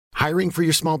Hiring for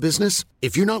your small business?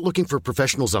 If you're not looking for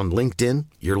professionals on LinkedIn,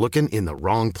 you're looking in the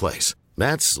wrong place.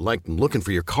 That's like looking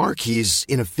for your car keys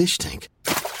in a fish tank.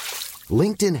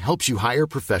 LinkedIn helps you hire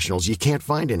professionals you can't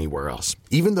find anywhere else,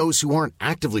 even those who aren't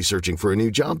actively searching for a new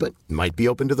job but might be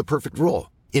open to the perfect role.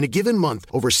 In a given month,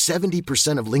 over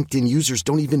 70% of LinkedIn users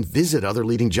don't even visit other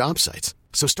leading job sites.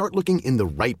 So start looking in the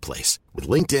right place. With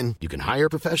LinkedIn, you can hire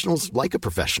professionals like a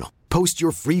professional. Post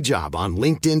your free job on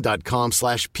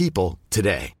linkedin.com/people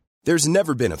today. There's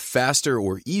never been a faster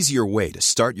or easier way to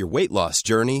start your weight loss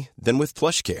journey than with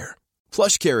PlushCare.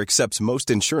 PlushCare accepts most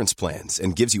insurance plans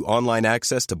and gives you online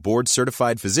access to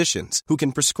board-certified physicians who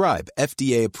can prescribe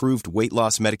FDA-approved weight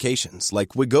loss medications like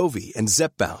Wegovy and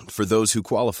Zepbound for those who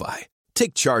qualify.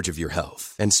 Take charge of your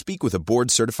health and speak with a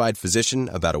board-certified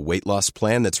physician about a weight loss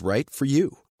plan that's right for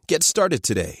you. Get started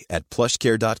today at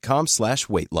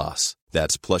plushcare.com/weight loss.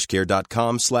 That's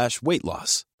plushcare.com/weight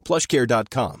loss.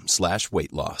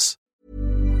 plushcare.com/weight loss.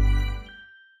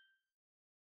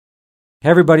 Hey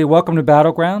everybody, welcome to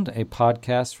Battleground, a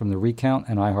podcast from The Recount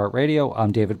and iHeartRadio.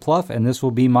 I'm David Plouffe, and this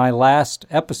will be my last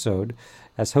episode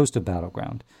as host of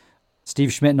Battleground.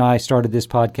 Steve Schmidt and I started this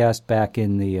podcast back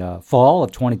in the fall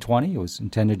of 2020. It was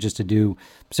intended just to do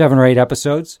 7 or 8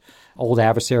 episodes. Old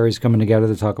adversaries coming together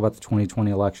to talk about the 2020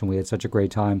 election. We had such a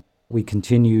great time. We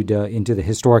continued into the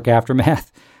historic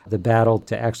aftermath, the battle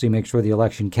to actually make sure the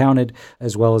election counted,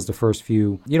 as well as the first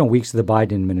few weeks of the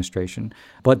Biden administration.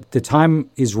 But the time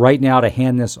is right now to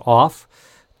hand this off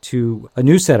to a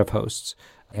new set of hosts.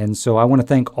 And so I want to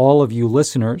thank all of you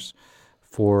listeners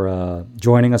for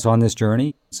joining us on this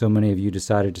journey. So many of you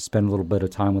decided to spend a little bit of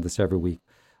time with us every week.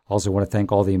 Also want to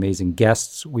thank all the amazing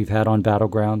guests we've had on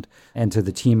Battleground and to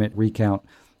the team at Recount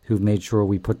who've made sure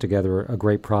we put together a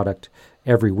great product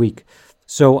every week.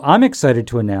 So I'm excited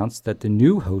to announce that the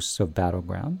new hosts of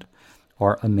Battleground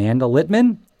are Amanda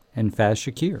Litman and Faiz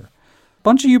Shakir. A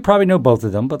bunch of you probably know both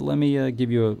of them, but let me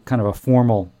give you a kind of a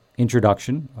formal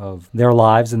introduction of their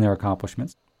lives and their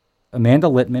accomplishments. Amanda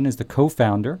Litman is the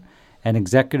co-founder and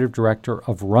executive director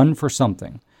of Run for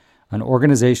Something, an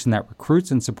organization that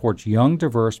recruits and supports young,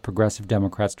 diverse, progressive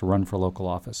Democrats to run for local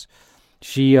office.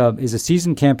 She is a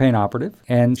seasoned campaign operative,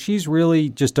 and she's really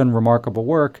just done remarkable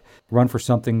work. Run for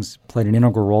Something's played an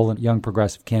integral role in young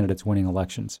progressive candidates winning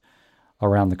elections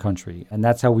around the country, and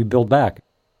that's how we build back.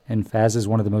 And Faiz is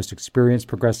one of the most experienced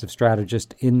progressive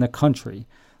strategists in the country.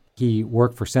 He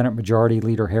worked for Senate Majority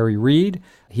Leader Harry Reid.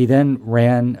 He then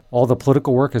ran all the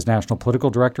political work as National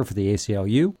Political Director for the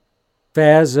ACLU.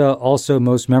 Faiz also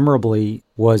most memorably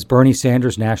was Bernie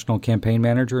Sanders' National Campaign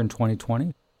Manager in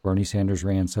 2020. Bernie Sanders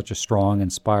ran such a strong,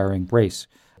 inspiring race.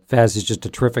 Faiz is just a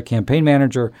terrific campaign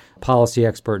manager, policy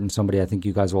expert, and somebody I think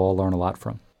you guys will all learn a lot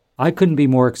from. I couldn't be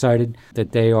more excited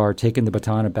that they are taking the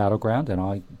baton at Battleground, and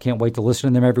I can't wait to listen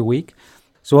to them every week.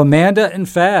 So Amanda and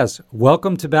Faiz,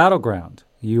 welcome to Battleground.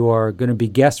 You are going to be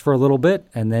guests for a little bit,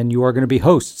 and then you are going to be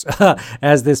hosts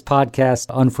as this podcast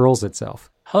unfurls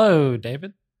itself. Hello,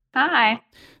 David. Hi.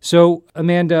 So,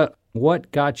 Amanda,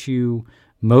 what got you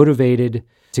motivated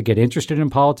to get interested in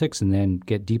politics and then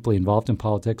get deeply involved in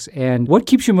politics? And what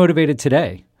keeps you motivated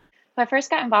today? Well, I first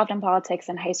got involved in politics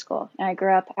in high school, and I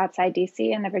grew up outside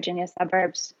D.C. in the Virginia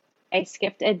suburbs. I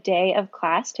skipped a day of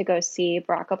class to go see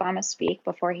Barack Obama speak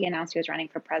before he announced he was running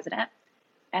for president.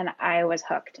 And I was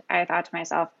hooked. I thought to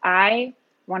myself, I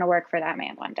want to work for that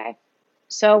man one day.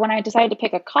 So when I decided to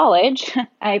pick a college,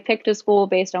 I picked a school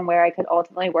based on where I could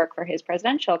ultimately work for his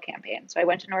presidential campaign. So I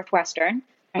went to Northwestern.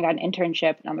 I got an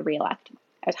internship on the reelect.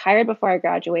 I was hired before I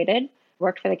graduated,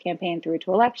 worked for the campaign through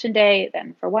to election day,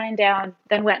 then for wind down,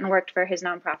 then went and worked for his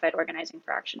nonprofit Organizing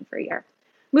for Action for a year.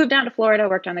 Moved down to Florida,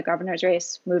 worked on the governor's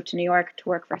race, moved to New York to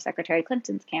work for Secretary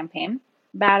Clinton's campaign.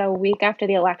 About a week after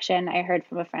the election, I heard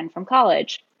from a friend from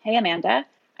college. Hey, Amanda,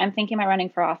 I'm thinking about running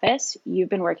for office. You've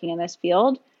been working in this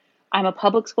field. I'm a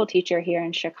public school teacher here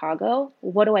in Chicago.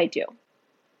 What do I do?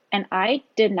 And I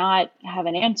did not have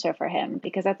an answer for him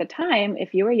because at the time,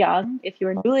 if you were young, if you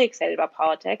were newly excited about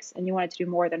politics and you wanted to do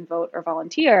more than vote or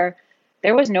volunteer,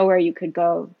 there was nowhere you could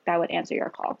go that would answer your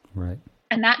call. Right.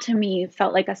 And that to me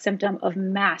felt like a symptom of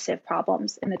massive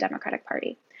problems in the Democratic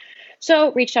Party.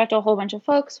 So reached out to a whole bunch of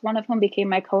folks, one of whom became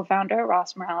my co-founder,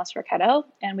 Ross Morales-Roquetto,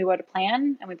 and we wrote a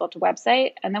plan and we built a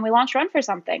website and then we launched Run for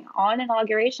Something on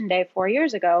Inauguration Day 4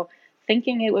 years ago,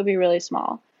 thinking it would be really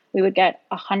small. We would get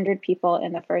 100 people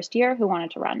in the first year who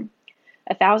wanted to run.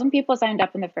 1,000 people signed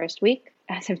up in the first week.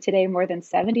 As of today, more than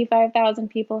 75,000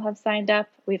 people have signed up.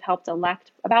 We've helped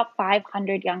elect about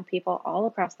 500 young people all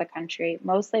across the country,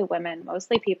 mostly women,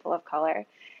 mostly people of color.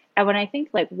 And when I think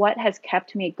like what has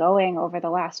kept me going over the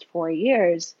last 4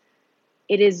 years,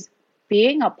 it is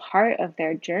being a part of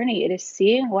their journey. It is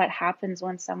seeing what happens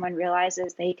when someone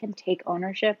realizes they can take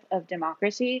ownership of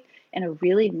democracy in a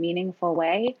really meaningful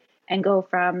way and go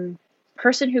from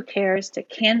person who cares to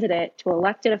candidate to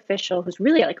elected official who's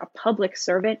really like a public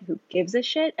servant who gives a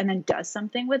shit and then does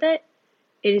something with it.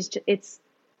 It's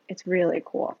really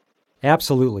cool.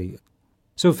 Absolutely.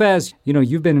 So Faiz,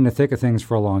 you've been in the thick of things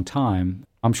for a long time.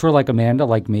 I'm sure like Amanda,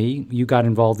 like me, you got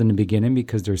involved in the beginning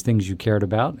because there's things you cared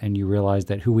about and you realized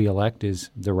that who we elect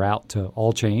is the route to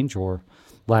all change or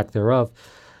lack thereof.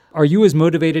 Are you as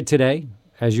motivated today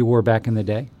as you were back in the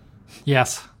day?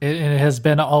 Yes. It has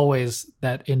been always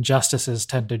that injustices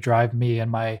tend to drive me and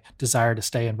my desire to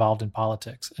stay involved in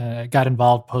politics. I got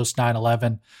involved post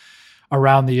 9/11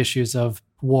 around the issues of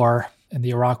war, and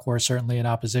the Iraq War certainly in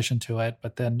opposition to it,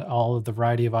 but then all of the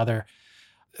variety of other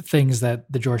things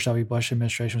that the George W. Bush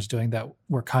administration was doing that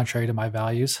were contrary to my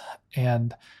values.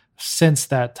 And since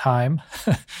that time,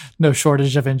 no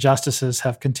shortage of injustices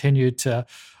have continued to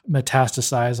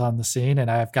metastasize on the scene. And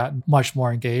I've gotten much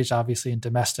more engaged, obviously, in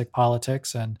domestic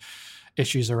politics and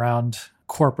issues around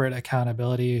corporate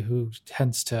accountability, who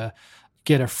tends to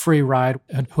get a free ride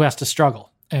and who has to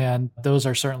struggle. And those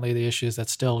are certainly the issues that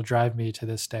still drive me to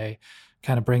this day,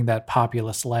 kind of bring that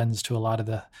populist lens to a lot of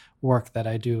the work that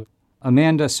I do.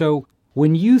 Amanda, so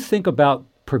when you think about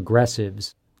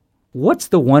progressives, what's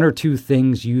the one or two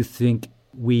things you think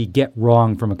we get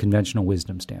wrong from a conventional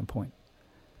wisdom standpoint?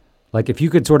 Like if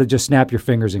you could sort of just snap your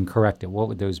fingers and correct it, what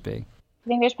would those be? I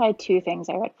think there's probably two things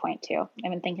I would point to.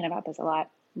 I've been thinking about this a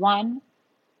lot. One,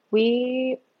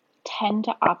 we tend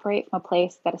to operate from a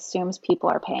place that assumes people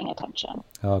are paying attention.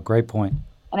 Oh, great point.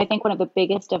 And I think one of the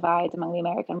biggest divides among the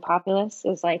American populace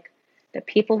is like the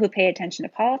people who pay attention to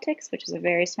politics, which is a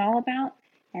very small amount,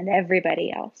 and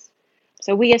everybody else.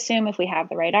 So we assume if we have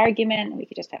the right argument, we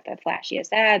could just have the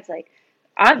flashiest ads, like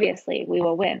obviously we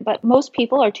will win. But most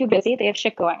people are too busy. They have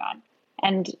shit going on.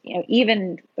 And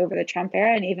even over the Trump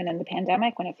era and even in the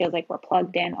pandemic, when it feels like we're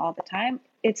plugged in all the time,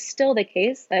 it's still the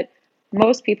case that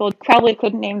most people probably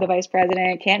couldn't name the vice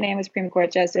president, can't name a Supreme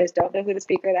Court justice, don't know who the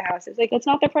Speaker of the House is. Like, it's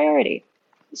not their priority.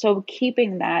 So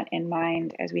keeping that in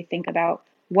mind as we think about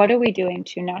what are we doing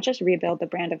to not just rebuild the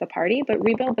brand of the party, but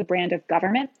rebuild the brand of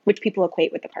government, which people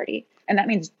equate with the party. And that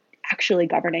means actually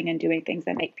governing and doing things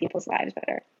that make people's lives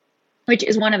better, which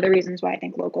is one of the reasons why I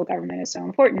think local government is so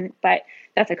important. But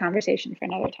that's a conversation for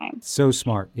another time. So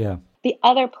smart, yeah. The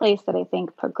other place that I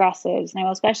think progressives, and I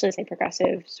will especially say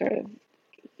progressive sort of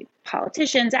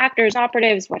politicians, actors,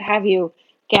 operatives, what have you,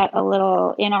 get a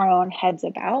little in our own heads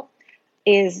about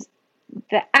is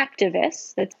the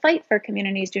activists that fight for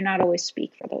communities do not always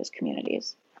speak for those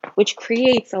communities, which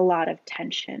creates a lot of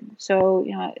tension. So,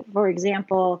 for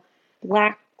example,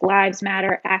 Black Lives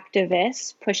Matter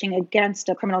activists pushing against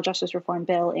a criminal justice reform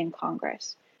bill in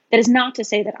Congress. That is not to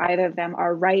say that either of them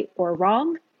are right or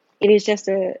wrong. It is just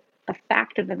a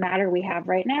fact of the matter we have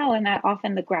right now, and that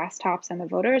often the grass tops and the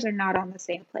voters are not on the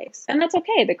same place. And that's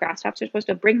okay. The grass tops are supposed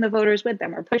to bring the voters with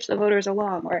them or push the voters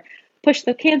along or push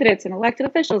the candidates and elected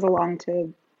officials along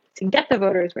to get the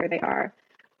voters where they are.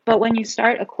 But when you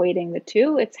start equating the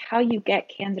two, it's how you get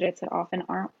candidates that often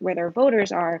aren't where their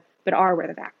voters are, but are where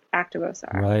the activists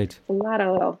are. Right. A lot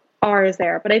of little R's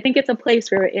there. But I think it's a place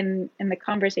where in the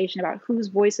conversation about whose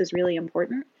voice is really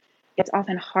important, it's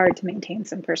often hard to maintain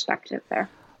some perspective there.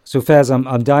 So Faiz,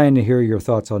 I'm dying to hear your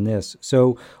thoughts on this.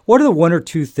 So what are the one or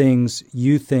two things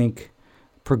you think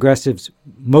progressives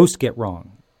most get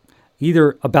wrong,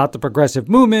 either about the progressive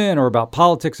movement or about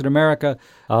politics in America?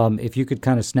 If you could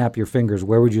kind of snap your fingers,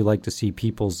 where would you like to see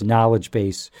people's knowledge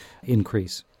base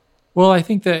increase? Well, I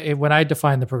think that when I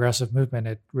define the progressive movement,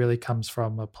 it really comes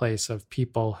from a place of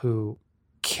people who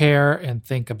care and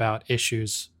think about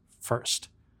issues first.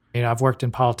 I've worked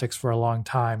in politics for a long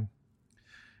time.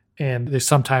 And there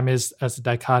sometimes is as a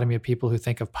dichotomy of people who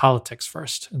think of politics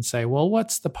first and say, well,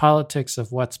 what's the politics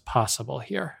of what's possible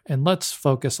here? And let's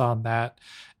focus on that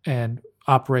and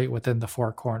operate within the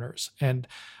four corners. And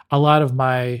a lot of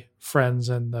my friends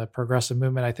in the progressive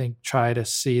movement, I think, try to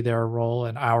see their role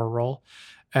and our role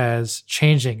as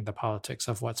changing the politics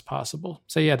of what's possible.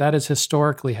 So yeah, that is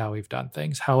historically how we've done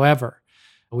things. However,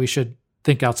 we should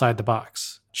think outside the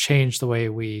box, change the way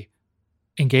we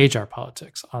engage our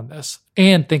politics on this,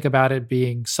 and think about it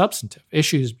being substantive,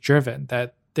 issues driven,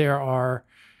 that there are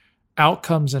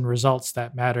outcomes and results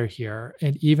that matter here.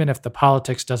 And even if the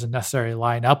politics doesn't necessarily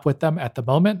line up with them at the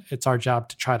moment, it's our job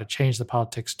to try to change the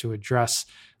politics to address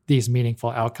these meaningful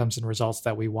outcomes and results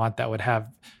that we want that would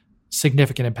have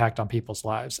significant impact on people's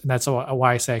lives. And that's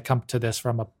why I say I come to this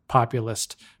from a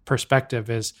populist perspective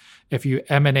is if you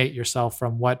emanate yourself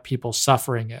from what people's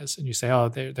suffering is and you say, oh,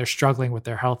 they're struggling with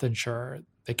their health insurer,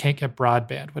 they can't get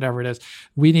broadband, whatever it is,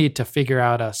 we need to figure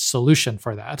out a solution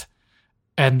for that.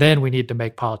 And then we need to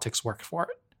make politics work for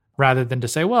it. Rather than to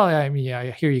say, well, I mean,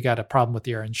 I hear you got a problem with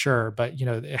your insurer, but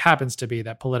it happens to be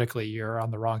that politically you're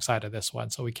on the wrong side of this one,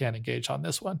 so we can't engage on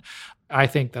this one. I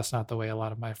think that's not the way a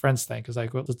lot of my friends think, is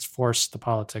like, well, let's force the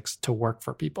politics to work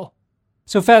for people.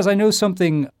 So Faiz, I know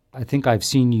something I think I've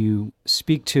seen you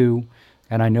speak to,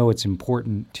 and I know it's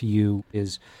important to you,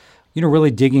 is,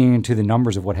 really digging into the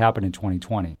numbers of what happened in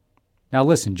 2020. Now,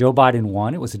 listen, Joe Biden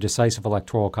won. It was a decisive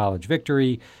electoral college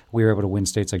victory. We were able to win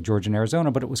states like Georgia and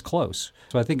Arizona, but it was close.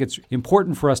 So I think it's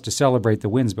important for us to celebrate the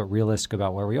wins, but realistic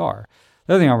about where we are.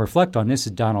 The other thing I'll reflect on this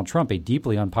is Donald Trump, a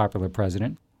deeply unpopular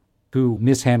president who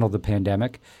mishandled the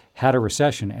pandemic, had a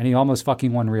recession, and he almost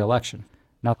fucking won re-election.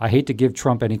 Now, I hate to give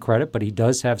Trump any credit, but he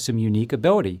does have some unique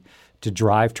ability to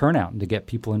drive turnout and to get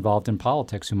people involved in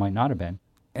politics who might not have been.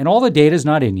 And all the data is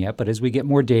not in yet, but as we get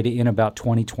more data in about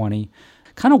 2020,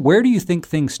 kind of where do you think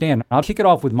things stand? I'll kick it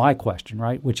off with my question,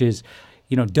 right, which is,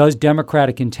 does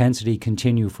Democratic intensity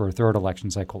continue for a third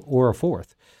election cycle or a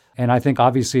fourth? And I think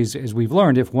obviously, as we've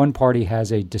learned, if one party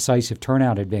has a decisive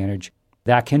turnout advantage,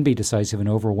 that can be decisive and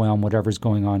overwhelm whatever's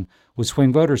going on with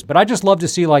swing voters. But I just love to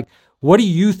see, what do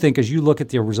you think as you look at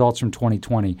the results from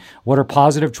 2020? What are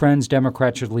positive trends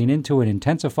Democrats should lean into and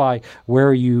intensify? Where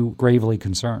are you gravely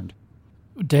concerned?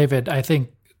 David, I think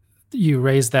you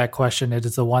raised that question. It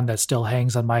is the one that still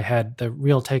hangs on my head. The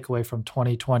real takeaway from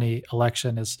 2020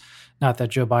 election is not that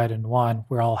Joe Biden won.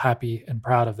 We're all happy and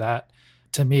proud of that.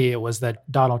 To me, it was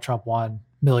that Donald Trump won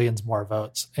millions more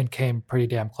votes and came pretty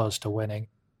damn close to winning.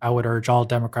 I would urge all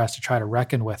Democrats to try to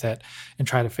reckon with it and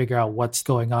try to figure out what's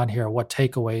going on here. What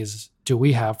takeaways do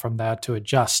we have from that to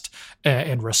adjust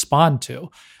and respond to?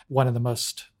 One of the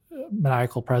most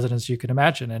maniacal presidents you can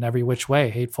imagine in every which way,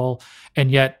 hateful,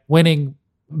 and yet winning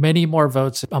many more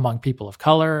votes among people of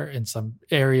color in some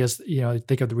areas.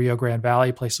 Think of the Rio Grande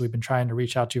Valley, places we've been trying to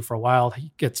reach out to for a while.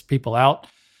 He gets people out.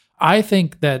 I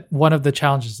think that one of the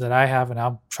challenges that I have, and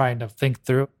I'm trying to think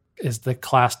through, is the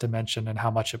class dimension and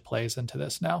how much it plays into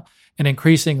this now. And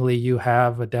increasingly, you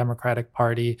have a Democratic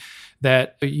Party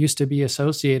that used to be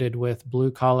associated with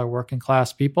blue-collar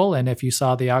working-class people. And if you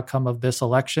saw the outcome of this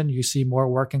election, you see more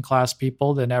working-class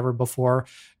people than ever before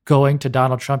going to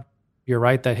Donald Trump. You're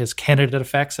right that his candidate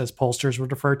effects, as pollsters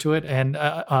would refer to it, and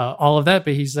all of that.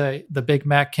 But he's the Big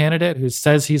Mac candidate who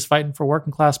says he's fighting for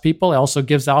working class people. It also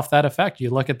gives off that effect. You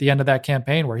look at the end of that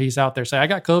campaign where he's out there saying, I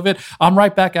got COVID. I'm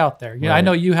right back out there. Right. I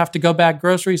know you have to go bag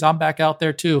groceries. I'm back out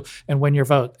there too and win your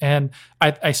vote. And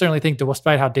I certainly think,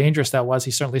 despite how dangerous that was,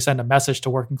 he certainly sent a message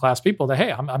to working class people that,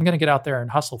 hey, I'm going to get out there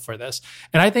and hustle for this.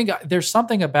 And I think there's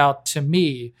something about, to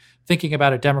me, thinking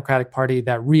about a Democratic Party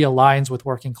that realigns with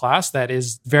working class, that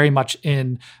is very much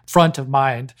in front of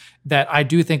mind, that I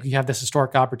do think we have this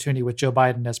historic opportunity with Joe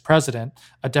Biden as president,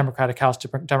 a Democratic House,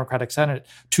 Democratic Senate,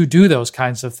 to do those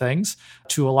kinds of things,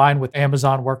 to align with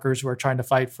Amazon workers who are trying to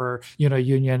fight for,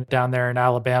 union down there in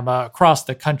Alabama, across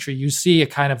the country. You see a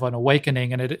kind of an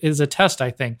awakening, and it is a test,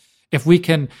 I think. If we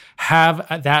can have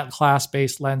that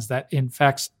class-based lens that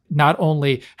infects not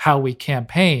only how we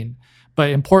campaign, but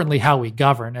importantly, how we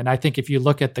govern. And I think if you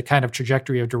look at the kind of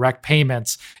trajectory of direct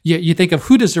payments, you think of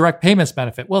who does direct payments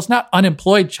benefit? Well, it's not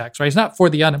unemployed checks, right? It's not for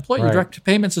the unemployed. Right. Direct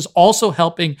payments is also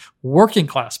helping working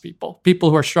class people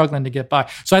who are struggling to get by.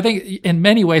 So I think in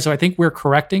many ways, I think we're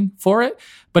correcting for it,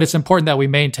 but it's important that we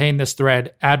maintain this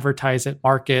thread, advertise it,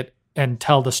 market, and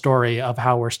tell the story of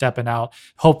how we're stepping out,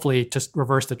 hopefully to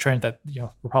reverse the trend that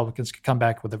Republicans could come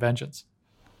back with a vengeance.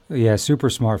 Yeah, super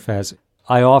smart, Faiz.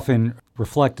 I often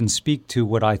reflect and speak to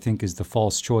what I think is the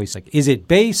false choice. Is it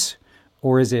base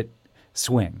or is it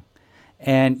swing?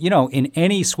 And, in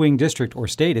any swing district or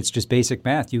state, it's just basic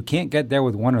math. You can't get there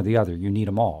with one or the other. You need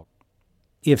them all.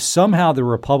 If somehow the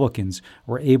Republicans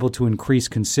were able to increase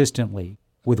consistently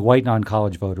with white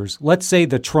non-college voters, let's say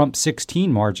the Trump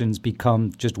 16 margins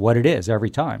become just what it is every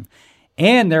time,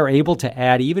 and they're able to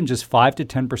add even just 5 to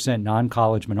 10%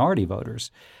 non-college minority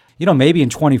voters, maybe in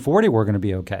 2040 we're going to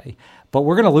be okay, but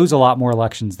we're going to lose a lot more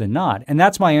elections than not. And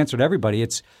that's my answer to everybody.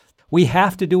 We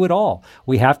have to do it all.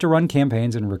 We have to run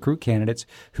campaigns and recruit candidates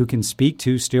who can speak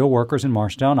to steel workers in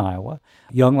Marshtown, Iowa,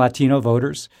 young Latino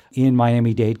voters in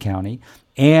Miami-Dade County,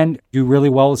 and do really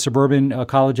well with suburban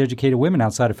college-educated women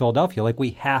outside of Philadelphia.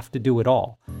 We have to do it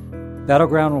all.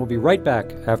 Battleground will be right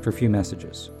back after a few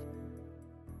messages.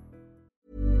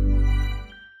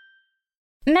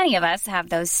 Many of us have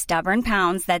those stubborn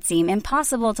pounds that seem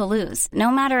impossible to lose,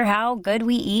 no matter how good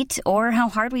we eat or how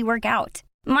hard we work out.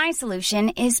 My solution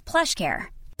is PlushCare.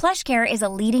 PlushCare is a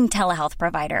leading telehealth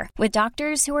provider with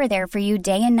doctors who are there for you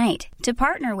day and night to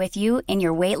partner with you in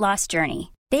your weight loss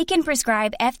journey. They can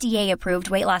prescribe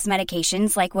FDA-approved weight loss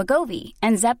medications like Wegovy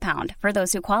and Zepbound for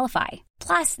those who qualify.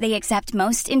 Plus, they accept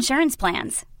most insurance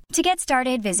plans. To get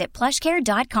started, visit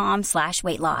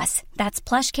plushcare.com/weightloss. That's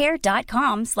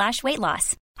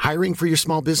plushcare.com/weightloss. Hiring for your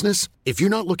small business? If you're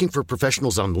not looking for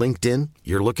professionals on LinkedIn,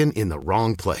 you're looking in the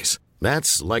wrong place.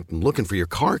 That's like looking for your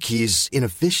car keys in a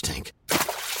fish tank.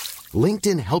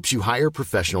 LinkedIn helps you hire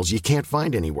professionals you can't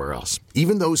find anywhere else,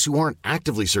 even those who aren't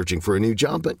actively searching for a new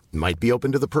job but might be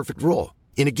open to the perfect role.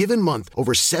 In a given month,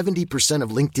 over 70%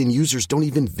 of LinkedIn users don't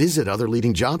even visit other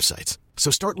leading job sites. So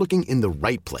start looking in the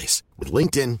right place. With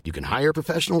LinkedIn, you can hire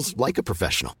professionals like a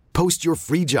professional. Post your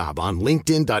free job on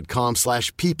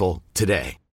linkedin.com/people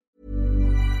today.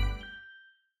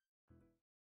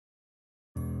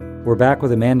 We're back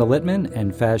with Amanda Litman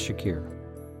and Faiz Shakir.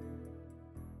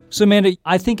 So, Amanda,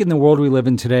 I think in the world we live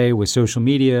in today with social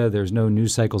media, there's no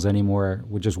news cycles anymore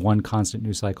with just one constant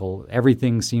news cycle.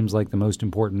 Everything seems like the most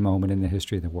important moment in the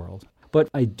history of the world. But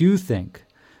I do think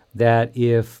that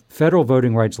if federal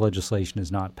voting rights legislation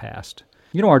is not passed,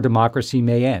 our democracy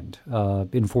may end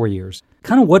in 4 years.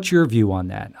 Kind of what's your view on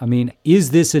that? I mean,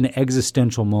 is this an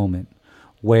existential moment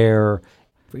where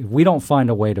if we don't find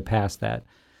a way to pass that,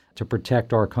 to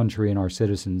protect our country and our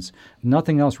citizens,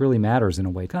 nothing else really matters in a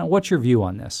way? Kind of what's your view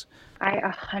on this? I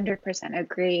 100%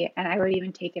 agree, and I would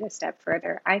even take it a step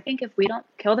further. I think if we don't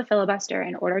kill the filibuster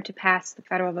in order to pass the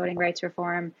federal voting rights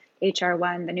reform, H.R.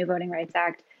 1, the new Voting Rights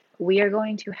Act, we are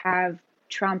going to have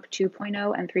Trump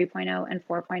 2.0 and 3.0 and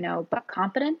 4.0, but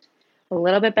competent, a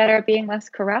little bit better at being less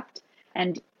corrupt,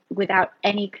 and without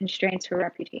any constraints for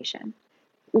reputation.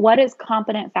 What does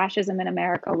competent fascism in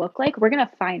America look like? We're going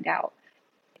to find out.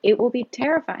 It will be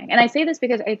terrifying. And I say this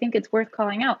because I think it's worth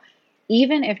calling out.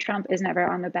 Even if Trump is never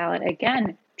on the ballot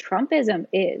again, Trumpism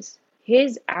is.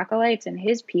 His acolytes and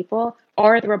his people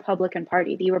are the Republican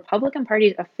Party. The Republican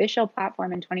Party's official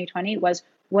platform in 2020 was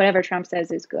whatever Trump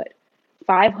says is good.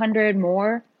 500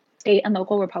 more state and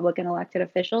local Republican elected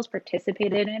officials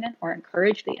participated in it or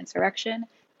encouraged the insurrection.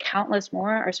 Countless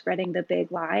more are spreading the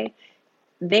big lie.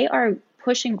 They are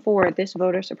pushing forward this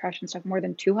voter suppression stuff, more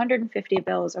than 250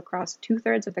 bills across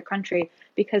 2/3 of the country,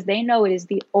 because they know it is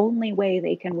the only way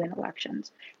they can win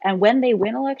elections. And when they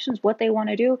win elections, what they want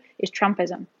to do is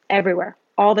Trumpism everywhere,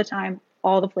 all the time,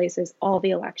 all the places, all the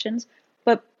elections,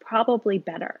 but probably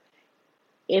better.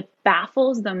 It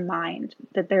baffles the mind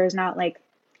that there is not like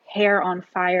hair on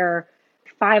fire,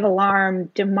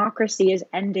 5-alarm, democracy is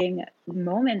ending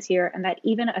moments here, and that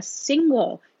even a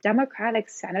single Democratic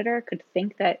senator could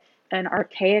think that an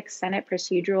archaic Senate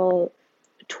procedural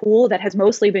tool that has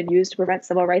mostly been used to prevent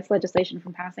civil rights legislation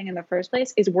from passing in the first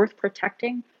place is worth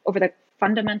protecting over the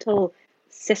fundamental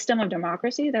system of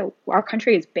democracy that our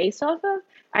country is based off of.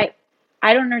 I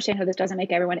don't understand how this doesn't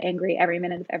make everyone angry every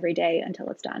minute of every day until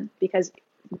it's done, because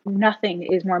nothing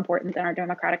is more important than our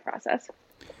democratic process.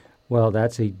 Well,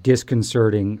 that's a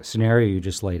disconcerting scenario you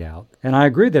just laid out. And I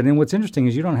agree with that. And what's interesting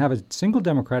is you don't have a single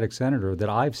Democratic senator that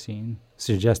I've seen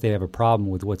suggest they have a problem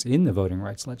with what's in the voting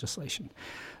rights legislation.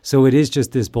 So it is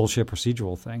just this bullshit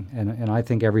procedural thing. And I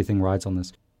think everything rides on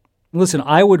this. Listen,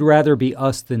 I would rather be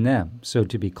us than them, so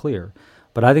to be clear.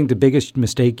 But I think the biggest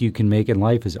mistake you can make in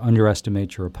life is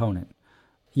underestimate your opponent.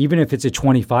 Even if it's a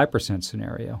 25%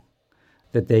 scenario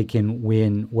that they can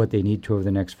win what they need to over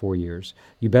the next 4 years.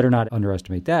 You better not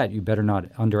underestimate that. You better not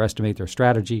underestimate their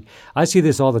strategy. I see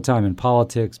this all the time in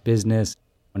politics, business.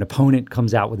 An opponent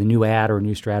comes out with a new ad or a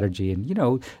new strategy, and,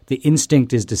 the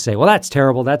instinct is to say, well, that's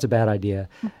terrible, that's a bad idea.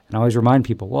 And I always remind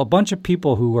people, well, a bunch of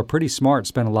people who are pretty smart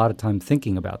spend a lot of time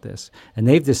thinking about this, and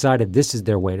they've decided this is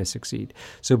their way to succeed.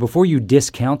 So before you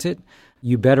discount it,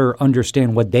 you better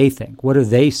understand what they think. What are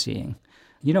they seeing?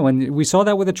 And we saw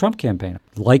that with the Trump campaign.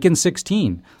 Like in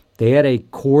 2016, they had a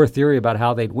core theory about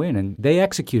how they'd win, and they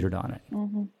executed on it.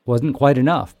 Mm-hmm. Wasn't quite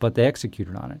enough, but they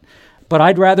executed on it. But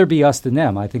I'd rather be us than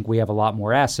them. I think we have a lot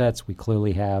more assets. We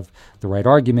clearly have the right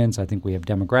arguments. I think we have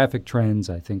demographic trends.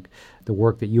 I think the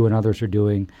work that you and others are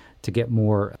doing to get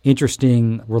more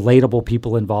interesting, relatable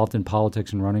people involved in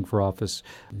politics and running for office,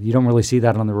 you don't really see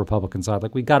that on the Republican side.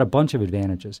 Like, we got a bunch of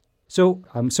advantages. So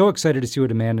I'm so excited to see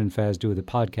what Amanda and Faiz do with the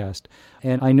podcast.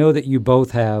 And I know that you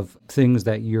both have things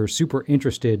that you're super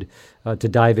interested to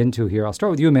dive into here. I'll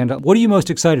start with you, Amanda. What are you most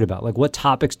excited about? Like, what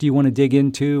topics do you want to dig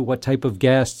into? What type of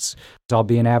guests? I'll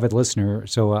be an avid listener,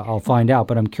 so I'll find out.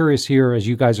 But I'm curious here, as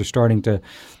you guys are starting to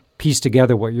piece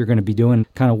together what you're going to be doing,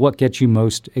 kind of what gets you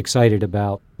most excited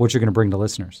about what you're going to bring to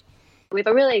listeners? We have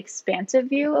a really expansive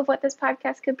view of what this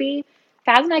podcast could be.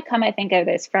 Faz and I come, I think, of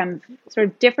this from sort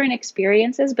of different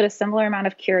experiences, but a similar amount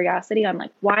of curiosity on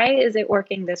like, why is it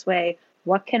working this way?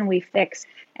 What can we fix?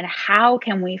 And how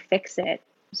can we fix it?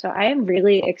 So I am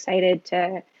really excited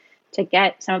to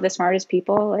get some of the smartest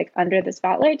people like under the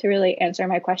spotlight to really answer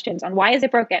my questions on why is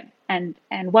it broken and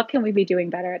what can we be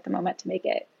doing better at the moment to make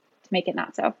it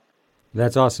not so.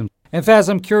 That's awesome. And Faz,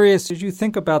 I'm curious, as you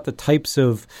think about the types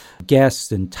of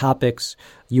guests and topics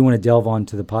you want to delve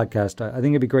onto the podcast, I think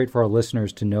it'd be great for our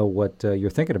listeners to know what you're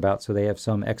thinking about so they have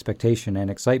some expectation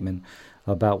and excitement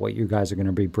about what you guys are going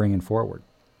to be bringing forward.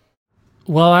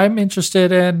 Well, I'm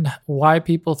interested in why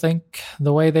people think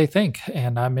the way they think,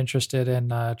 and I'm interested in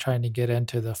trying to get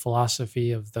into the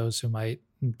philosophy of those who might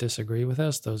disagree with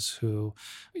us, those who,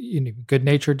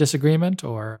 good-natured disagreement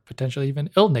or potentially even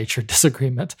ill-natured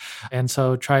disagreement. And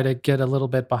so try to get a little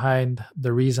bit behind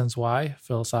the reasons why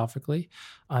philosophically,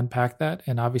 unpack that.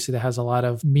 And obviously that has a lot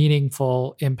of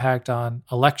meaningful impact on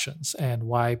elections and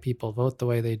why people vote the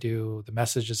way they do, the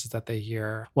messages that they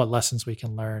hear, what lessons we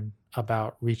can learn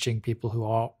about reaching people who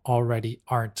already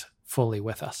aren't fully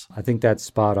with us. I think that's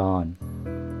spot on.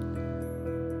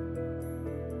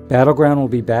 Battleground will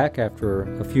be back after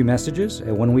a few messages,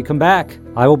 and when we come back,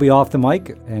 I will be off the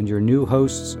mic, and your new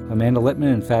hosts, Amanda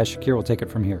Litman and Faiz Shakir, will take it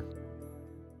from here.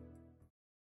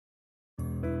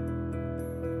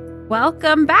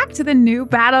 Welcome back to the new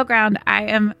Battleground. I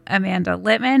am Amanda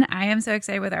Litman. I am so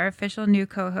excited with our official new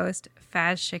co-host,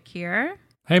 Faiz Shakir.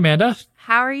 Hey, Amanda.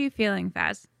 How are you feeling,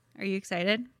 Faiz? Are you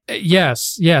excited?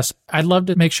 Yes. I'd love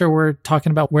to make sure we're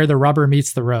talking about where the rubber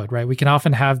meets the road, right? We can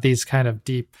often have these kind of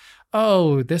deep,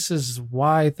 oh, this is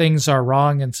why things are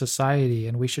wrong in society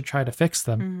and we should try to fix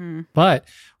them. Mm-hmm. But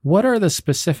what are the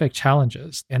specific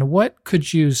challenges and what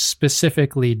could you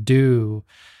specifically do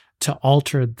to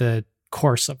alter the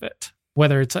course of it?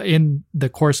 Whether it's in the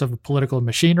course of political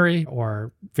machinery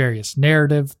or various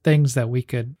narrative things that we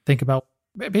could think about.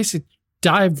 Basically,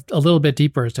 dive a little bit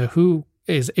deeper as to who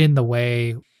is in the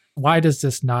way. Why does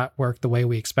this not work the way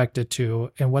we expect it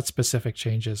to? And what specific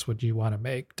changes would you want to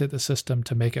make to the system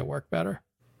to make it work better?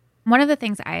 One of the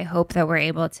things I hope that we're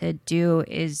able to do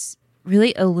is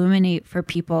really illuminate for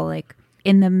people, like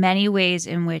in the many ways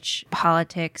in which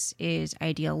politics is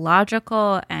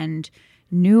ideological and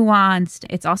nuanced.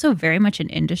 It's also very much an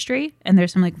industry, and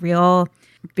there's some like real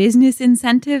business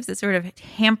incentives that sort of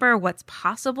hamper what's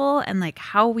possible and like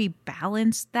how we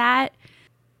balance that.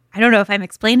 I don't know if I'm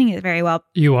explaining it very well.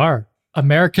 You are.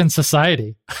 American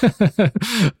society.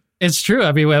 It's true.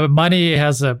 I mean, money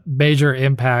has a major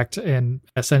impact in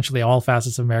essentially all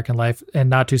facets of American life, and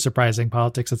not too surprising,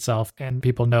 politics itself. And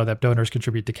people know that donors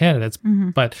contribute to candidates,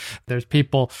 but there's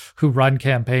people who run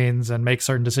campaigns and make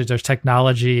certain decisions. There's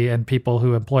technology and people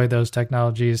who employ those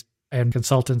technologies and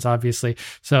consultants, obviously.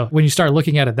 So when you start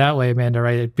looking at it that way, Amanda,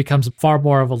 right, it becomes far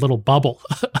more of a little bubble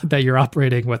that you're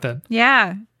operating within.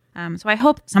 Yeah. So I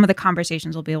hope some of the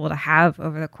conversations we'll be able to have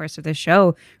over the course of the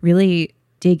show really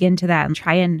dig into that and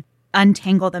try and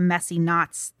untangle the messy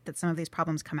knots that some of these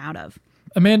problems come out of.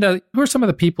 Amanda, who are some of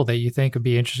the people that you think would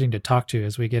be interesting to talk to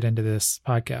as we get into this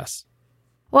podcast?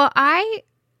 Well, I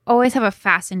always have a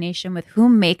fascination with who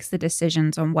makes the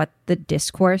decisions on what the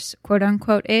discourse, quote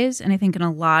unquote, is. And I think in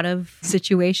a lot of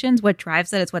situations, what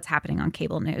drives that is what's happening on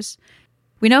cable news.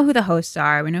 We know who the hosts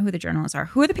are. We know who the journalists are.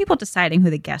 Who are the people deciding who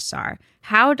the guests are?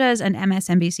 How does an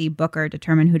MSNBC booker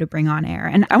determine who to bring on air?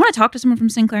 And I want to talk to someone from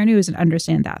Sinclair News and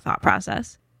understand that thought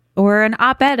process. Or an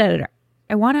op-ed editor.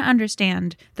 I want to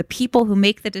understand the people who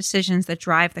make the decisions that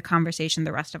drive the conversation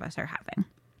the rest of us are having.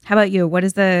 How about you? What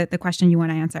is the question you want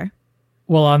to answer?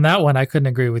 Well, on that one, I couldn't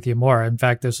agree with you more. In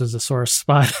fact, this was a sore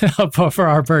spot for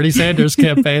our Bernie Sanders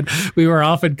campaign. We were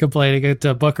often complaining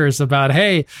to bookers about,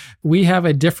 hey, we have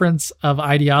a difference of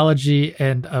ideology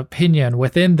and opinion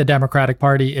within the Democratic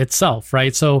Party itself,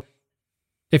 right? So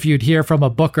if you'd hear from a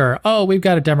booker, oh, we've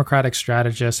got a Democratic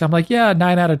strategist. I'm like, yeah,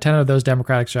 9 out of 10 of those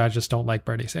Democratic strategists don't like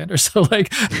Bernie Sanders. So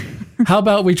like, how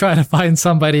about we try to find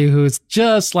somebody who's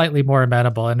just slightly more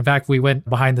amenable? And in fact, we went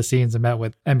behind the scenes and met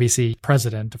with NBC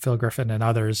president Phil Griffin and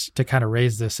others to kind of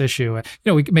raise this issue.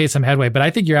 We made some headway, but I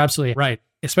think you're absolutely right.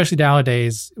 Especially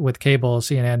nowadays with cable,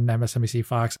 CNN, MSNBC,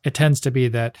 Fox, it tends to be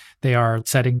that they are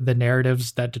setting the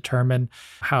narratives that determine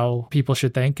how people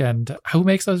should think and who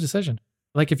makes those decisions.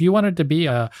 Like if you wanted to be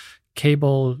a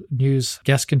cable news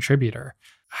guest contributor,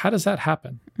 how does that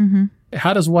happen? Mm-hmm.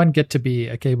 How does one get to be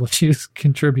a cable news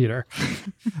contributor?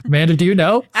 Amanda, do you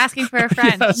know? Asking for a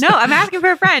friend. Yes. No, I'm asking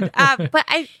for a friend. But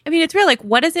I mean, it's real. Like,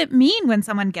 what does it mean when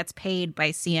someone gets paid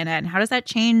by CNN? How does that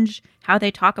change how they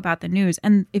talk about the news?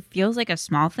 And it feels like a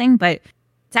small thing, but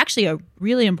it's actually a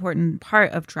really important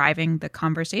part of driving the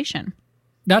conversation.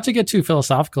 Not to get too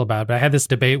philosophical about it, but I had this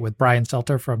debate with Brian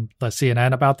Stelter from the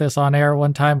CNN about this on air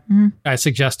one time. Mm-hmm. I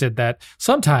suggested that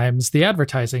sometimes the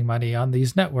advertising money on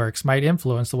these networks might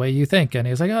influence the way you think. And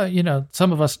he was like, oh,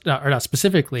 some of us are not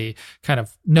specifically kind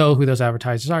of know who those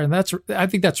advertisers are. And I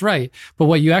think that's right. But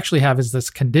what you actually have is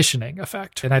this conditioning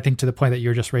effect. And I think to the point that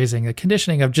you're just raising, the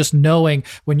conditioning of just knowing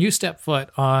when you step foot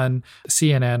on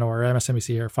CNN or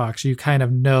MSNBC or Fox, you kind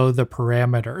of know the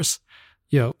parameters,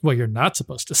 what you're not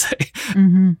supposed to say.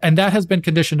 Mm-hmm. And that has been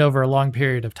conditioned over a long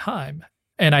period of time.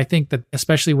 And I think that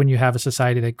especially when you have a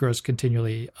society that grows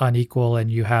continually unequal and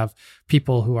you have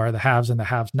people who are the haves and the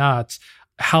have-nots,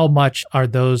 how much are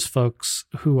those folks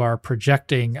who are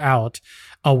projecting out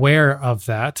aware of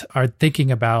that, are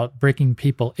thinking about bringing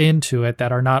people into it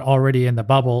that are not already in the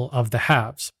bubble of the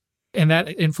haves? And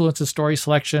that influences story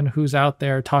selection, who's out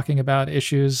there talking about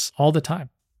issues all the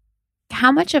time. How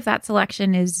much of that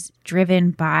selection is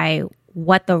driven by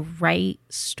what the right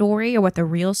story or what the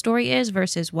real story is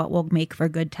versus what will make for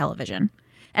good television?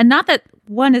 And not that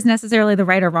one is necessarily the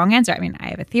right or wrong answer. I mean, I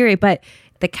have a theory, but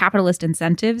the capitalist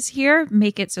incentives here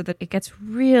make it so that it gets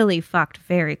really fucked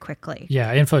very quickly.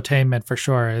 Yeah, infotainment for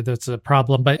sure. That's a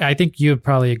problem. But I think you'd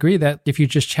probably agree that if you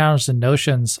just challenge the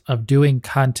notions of doing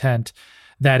content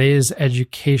that is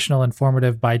educational,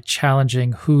 informative by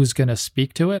challenging who's going to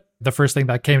speak to it. The first thing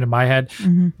that came to my head,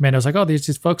 man, I was like, oh,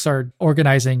 these folks are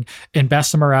organizing in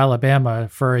Bessemer, Alabama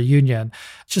for a union.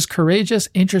 Just courageous,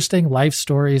 interesting life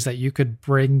stories that you could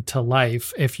bring to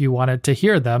life if you wanted to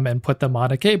hear them and put them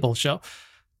on a cable show.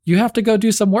 You have to go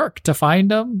do some work to find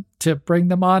them, to bring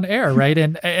them on air, right?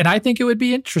 And I think it would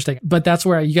be interesting. But that's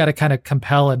where you got to kind of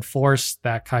compel and force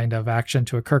that kind of action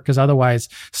to occur, because otherwise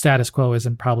status quo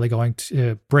isn't probably going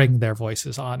to bring their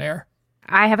voices on air.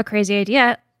 I have a crazy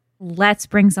idea. Let's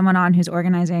bring someone on who's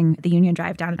organizing the union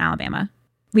drive down in Alabama.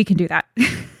 We can do that.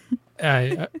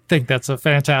 I think that's a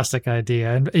fantastic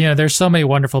idea. And, there's so many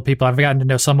wonderful people. I've gotten to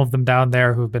know some of them down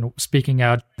there who've been speaking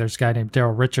out. There's a guy named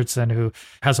Daryl Richardson who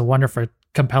has a wonderful,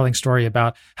 compelling story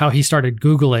about how he started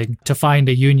Googling to find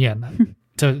a union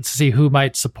to see who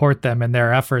might support them in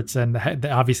their efforts. And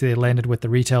obviously they landed with the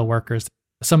retail workers.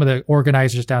 Some of the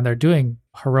organizers down there doing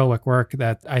heroic work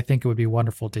that I think it would be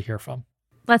wonderful to hear from.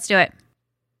 Let's do it.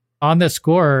 On this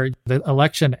score, the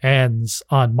election ends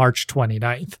on March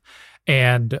 29th.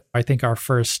 And I think our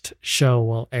first show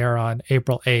will air on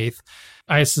April 8th.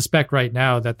 I suspect right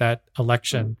now that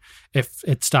election, if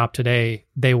it stopped today,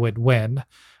 they would win.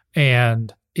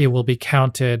 And it will be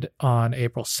counted on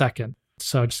April 2nd.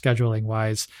 So scheduling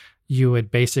wise, you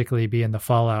would basically be in the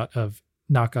fallout of,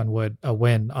 knock on wood, a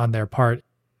win on their part.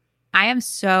 I am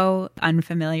so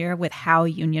unfamiliar with how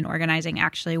union organizing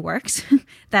actually works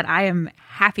that I am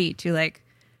happy to I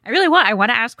want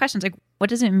to ask questions like, what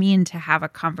does it mean to have a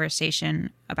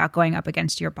conversation about going up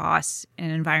against your boss in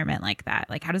an environment like that?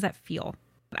 Like, how does that feel?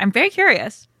 I'm very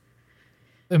curious.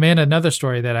 Amanda, another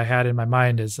story that I had in my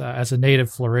mind is as a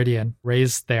native Floridian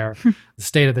raised there, the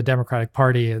state of the Democratic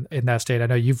Party in that state. I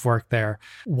know you've worked there.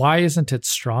 Why isn't it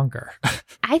stronger?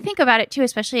 I think about it too,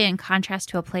 especially in contrast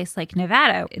to a place like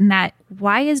Nevada, in that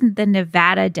why isn't the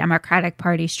Nevada Democratic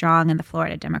Party strong and the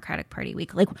Florida Democratic Party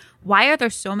weak? Like, why are there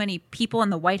so many people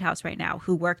in the White House right now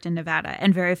who worked in Nevada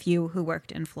and very few who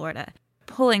worked in Florida?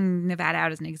 Pulling Nevada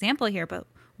out as an example here, but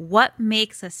what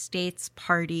makes a state's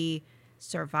party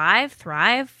survive,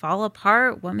 thrive, fall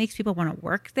apart? What makes people want to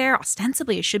work there?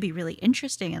 Ostensibly, it should be really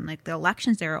interesting, and the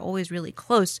elections there are always really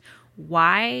close.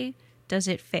 Why does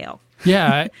it fail?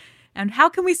 Yeah. And how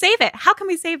can we save it? How can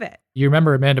we save it? You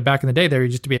remember, Amanda, back in the day, there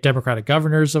used to be Democratic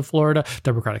governors of Florida,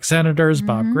 Democratic senators,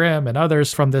 Bob Grimm and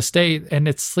others from the state. And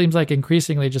it seems like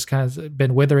increasingly just kind of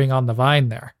been withering on the vine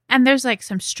there. And there's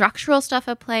some structural stuff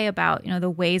at play about, the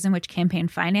ways in which campaign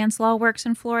finance law works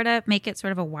in Florida, make it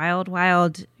sort of a wild, I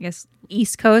guess,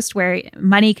 East Coast where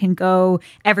money can go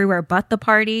everywhere but the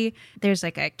party. There's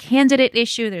a candidate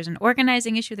issue. There's an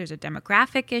organizing issue. There's a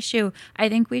demographic issue. I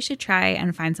think we should try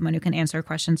and find someone who can answer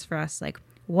questions for us,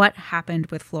 what happened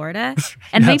with Florida?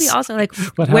 And maybe also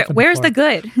where's the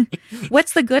good?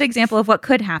 What's the good example of what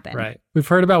could happen? Right. We've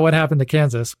heard about what happened to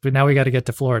Kansas, but now we got to get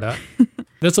to Florida.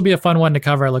 This will be a fun one to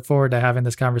cover. I look forward to having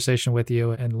this conversation with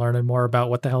you and learning more about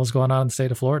what the hell is going on in the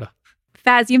state of Florida.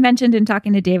 Faiz, you mentioned in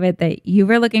talking to David that you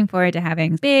were looking forward to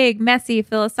having big, messy,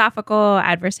 philosophical,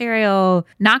 adversarial,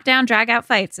 knockdown, drag-out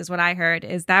fights is what I heard.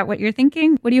 Is that what you're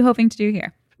thinking? What are you hoping to do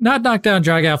here? Not knockdown,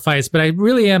 drag out fights, but I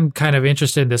really am kind of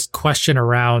interested in this question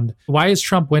around why is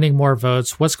Trump winning more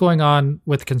votes? What's going on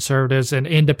with conservatives and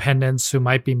independents who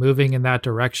might be moving in that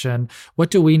direction?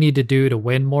 What do we need to do to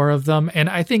win more of them? And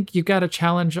I think you've got to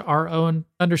challenge our own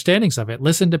understandings of it.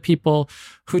 Listen to people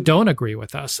who don't agree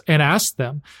with us and ask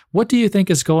them, what do you think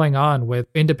is going on with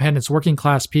independents, working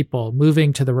class people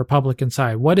moving to the Republican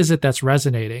side? What is it that's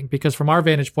resonating? Because from our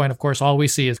vantage point, of course, all we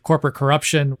see is corporate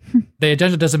corruption. The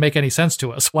agenda doesn't make any sense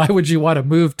to us. Why would you want to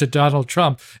move to Donald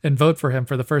Trump and vote for him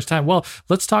for the first time? Well,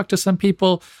 let's talk to some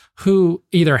people who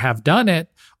either have done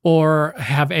it or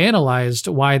have analyzed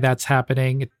why that's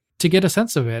happening to get a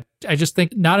sense of it. I just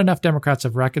think not enough Democrats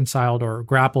have reconciled or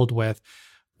grappled with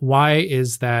why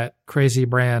is that crazy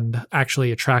brand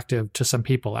actually attractive to some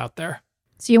people out there.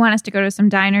 So you want us to go to some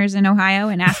diners in Ohio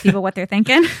and ask people what they're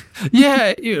thinking?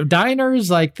 Yeah, diners,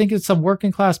 like think of some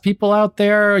working class people out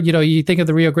there. You think of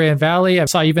the Rio Grande Valley. I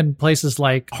saw even places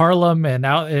like Harlem and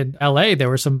out in LA, there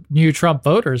were some new Trump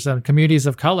voters and communities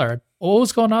of color. What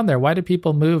was going on there? Why did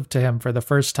people move to him for the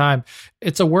first time?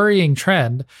 It's a worrying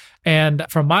trend. And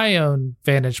from my own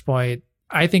vantage point,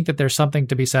 I think that there's something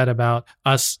to be said about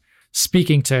us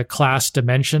speaking to class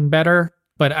dimension better.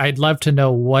 But I'd love to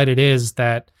know what it is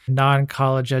that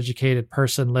non-college educated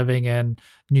person living in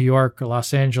New York or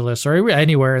Los Angeles or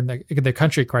anywhere in the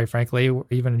country, quite frankly,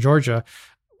 even in Georgia,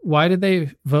 why did they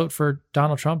vote for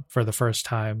Donald Trump for the first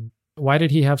time? Why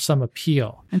did he have some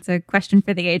appeal? It's a question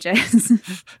for the ages.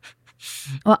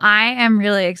 Well, I am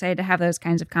really excited to have those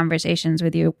kinds of conversations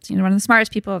with you. You're one of the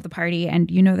smartest people of the party, and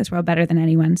you know this world better than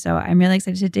anyone. So I'm really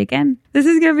excited to dig in. This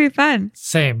is going to be fun.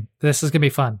 Same. This is going to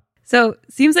be fun. So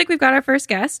seems like we've got our first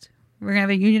guest. We're going to have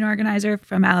a union organizer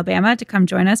from Alabama to come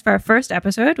join us for our first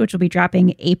episode, which will be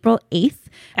dropping April 8th.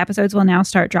 Episodes will now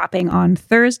start dropping on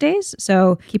Thursdays.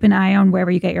 So keep an eye on wherever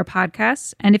you get your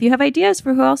podcasts. And if you have ideas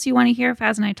for who else you want to hear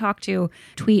Faiz and I talk to,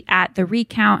 tweet at The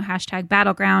Recount,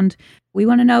 #Battleground. We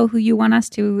want to know who you want us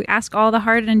to ask all the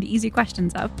hard and easy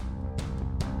questions of.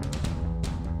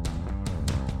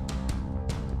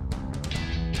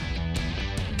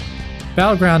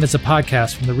 Battleground is a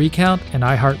podcast from The Recount and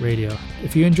iHeartRadio.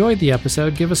 If you enjoyed the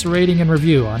episode, give us a rating and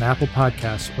review on Apple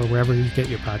Podcasts or wherever you get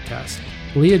your podcasts.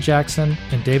 Leah Jackson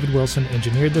and David Wilson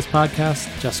engineered this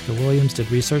podcast, Jessica Williams did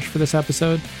research for this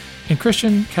episode, and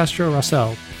Christian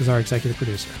Castro-Russell is our executive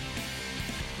producer.